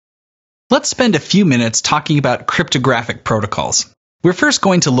Let's spend a few minutes talking about cryptographic protocols. We're first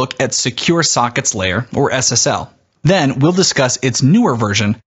going to look at Secure Sockets Layer, or SSL. Then we'll discuss its newer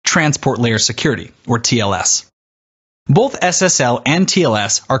version, Transport Layer Security, or TLS. Both SSL and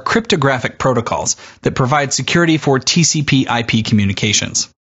TLS are cryptographic protocols that provide security for TCP/IP communications.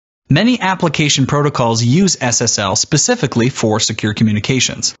 Many application protocols use SSL specifically for secure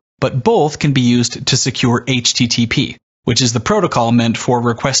communications, but both can be used to secure HTTP, which is the protocol meant for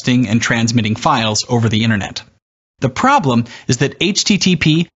requesting and transmitting files over the internet. The problem is that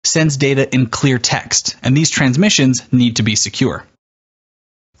HTTP sends data in clear text, and these transmissions need to be secure.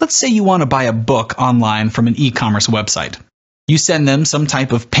 Let's say you want to buy a book online from an e-commerce website. You send them some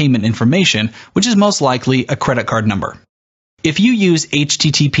type of payment information, which is most likely a credit card number. If you use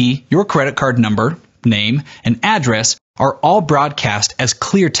HTTP, your credit card number, name, and address are all broadcast as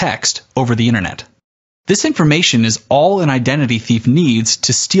clear text over the internet. This information is all an identity thief needs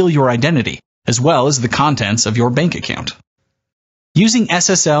to steal your identity, as well as the contents of your bank account. Using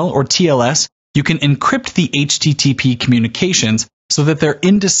SSL or TLS, you can encrypt the HTTP communications so that they're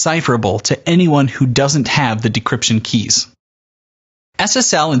indecipherable to anyone who doesn't have the decryption keys.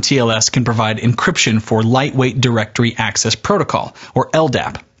 SSL and TLS can provide encryption for Lightweight Directory Access Protocol, or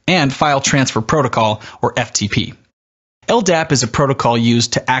LDAP, and File Transfer Protocol, or FTP. LDAP is a protocol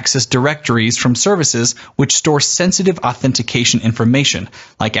used to access directories from services which store sensitive authentication information,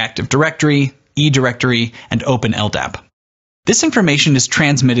 like Active Directory, eDirectory, and OpenLDAP. This information is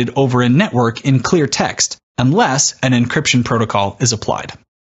transmitted over a network in clear text, unless an encryption protocol is applied.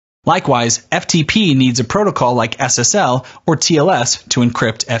 Likewise, FTP needs a protocol like SSL or TLS to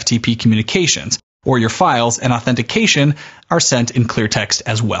encrypt FTP communications, or your files and authentication are sent in clear text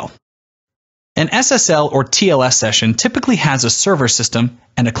as well. An SSL or TLS session typically has a server system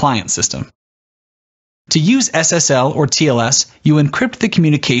and a client system. To use SSL or TLS, you encrypt the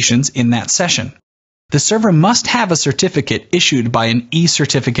communications in that session. The server must have a certificate issued by an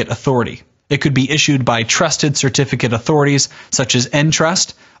e-certificate authority. It could be issued by trusted certificate authorities such as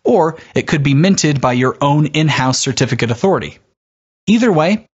Entrust, or it could be minted by your own in-house certificate authority. Either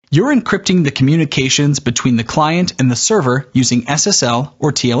way, you're encrypting the communications between the client and the server using SSL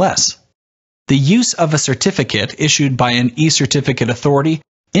or TLS. The use of a certificate issued by an e-certificate authority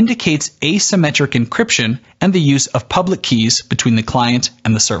indicates asymmetric encryption and the use of public keys between the client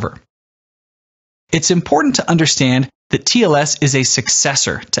and the server. It's important to understand that TLS is a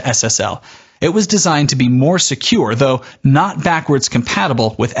successor to SSL. It was designed to be more secure, though not backwards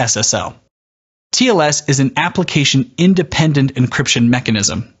compatible with SSL. TLS is an application-independent encryption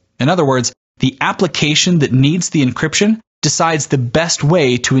mechanism. In other words, the application that needs the encryption decides the best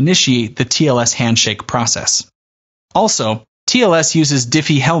way to initiate the TLS handshake process. Also, TLS uses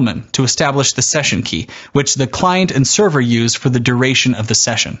Diffie-Hellman to establish the session key, which the client and server use for the duration of the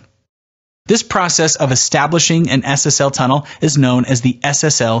session. This process of establishing an SSL tunnel is known as the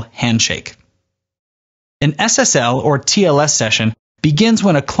SSL handshake. An SSL or TLS session begins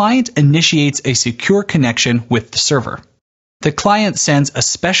when a client initiates a secure connection with the server. The client sends a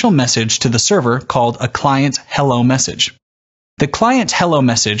special message to the server called a client hello message. The client hello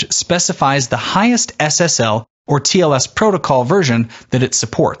message specifies the highest SSL or TLS protocol version that it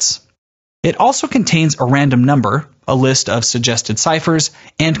supports. It also contains a random number, a list of suggested ciphers,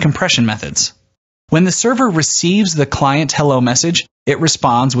 and compression methods. When the server receives the client hello message, it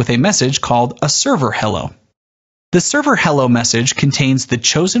responds with a message called a server hello. The server hello message contains the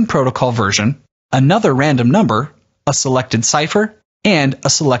chosen protocol version, another random number, a selected cipher, and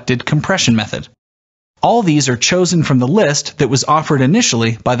a selected compression method. All these are chosen from the list that was offered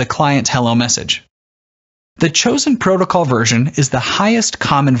initially by the client hello message. The chosen protocol version is the highest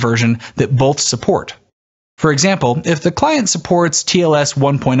common version that both support. For example, if the client supports TLS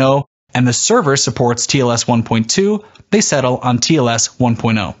 1.0 and the server supports TLS 1.2, they settle on TLS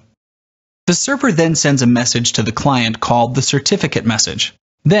 1.0. The server then sends a message to the client called the certificate message.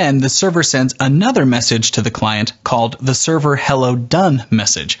 Then the server sends another message to the client called the server hello done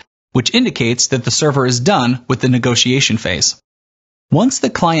message, which indicates that the server is done with the negotiation phase. Once the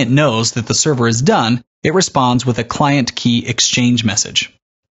client knows that the server is done, it responds with a client key exchange message.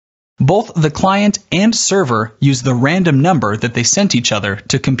 Both the client and server use the random number that they sent each other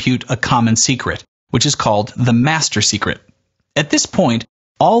to compute a common secret, which is called the master secret. At this point,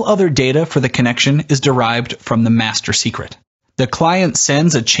 all other data for the connection is derived from the master secret. The client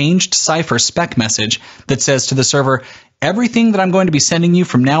sends a changed cipher spec message that says to the server, "Everything that I'm going to be sending you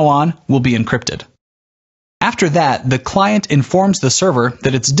from now on will be encrypted." After that, the client informs the server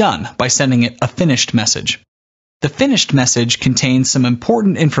that it's done by sending it a finished message. The finished message contains some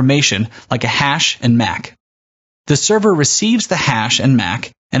important information like a hash and MAC. The server receives the hash and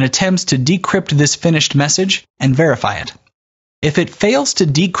MAC and attempts to decrypt this finished message and verify it. If it fails to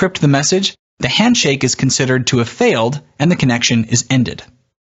decrypt the message, the handshake is considered to have failed and the connection is ended.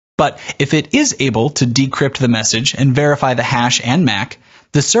 But if it is able to decrypt the message and verify the hash and MAC,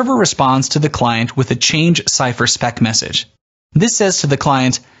 the server responds to the client with a change cipher spec message. This says to the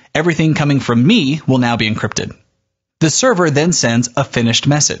client, "Everything coming from me will now be encrypted." The server then sends a finished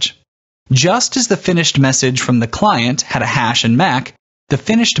message. Just as the finished message from the client had a hash and MAC, the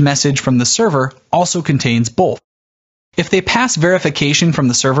finished message from the server also contains both. If they pass verification from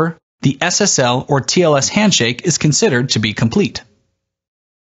the server, the SSL or TLS handshake is considered to be complete.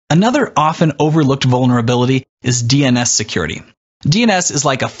 Another often overlooked vulnerability is DNS security. DNS is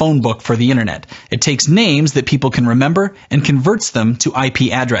like a phone book for the internet. It takes names that people can remember and converts them to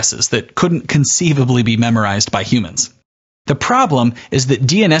IP addresses that couldn't conceivably be memorized by humans. The problem is that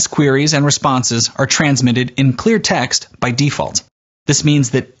DNS queries and responses are transmitted in clear text by default. This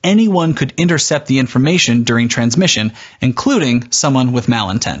means that anyone could intercept the information during transmission, including someone with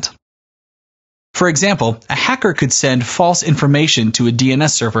malintent. For example, a hacker could send false information to a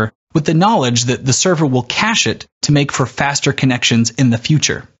DNS server with the knowledge that the server will cache it to make for faster connections in the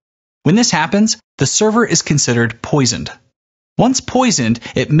future. When this happens, the server is considered poisoned. Once poisoned,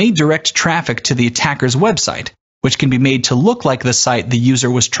 it may direct traffic to the attacker's website, which can be made to look like the site the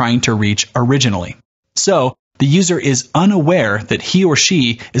user was trying to reach originally. So, the user is unaware that he or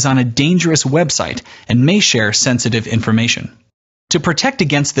she is on a dangerous website and may share sensitive information. To protect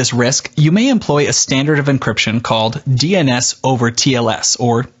against this risk, you may employ a standard of encryption called DNS over TLS,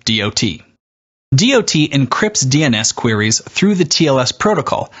 or DoT. DoT encrypts DNS queries through the TLS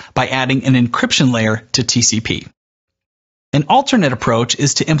protocol by adding an encryption layer to TCP. An alternate approach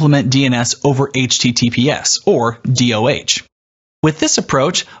is to implement DNS over HTTPS, or DoH. With this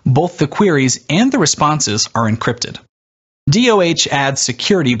approach, both the queries and the responses are encrypted. DoH adds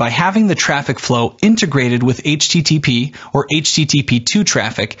security by having the traffic flow integrated with HTTP or HTTP2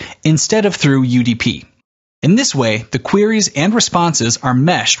 traffic instead of through UDP. In this way, the queries and responses are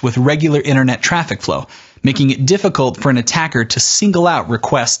meshed with regular internet traffic flow, making it difficult for an attacker to single out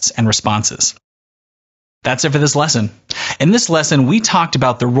requests and responses. That's it for this lesson. In this lesson, we talked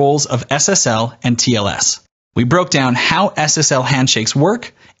about the roles of SSL and TLS. We broke down how SSL handshakes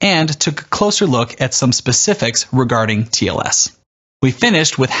work and took a closer look at some specifics regarding TLS. We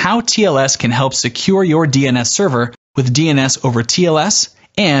finished with how TLS can help secure your DNS server with DNS over TLS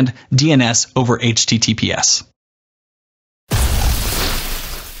and DNS over HTTPS.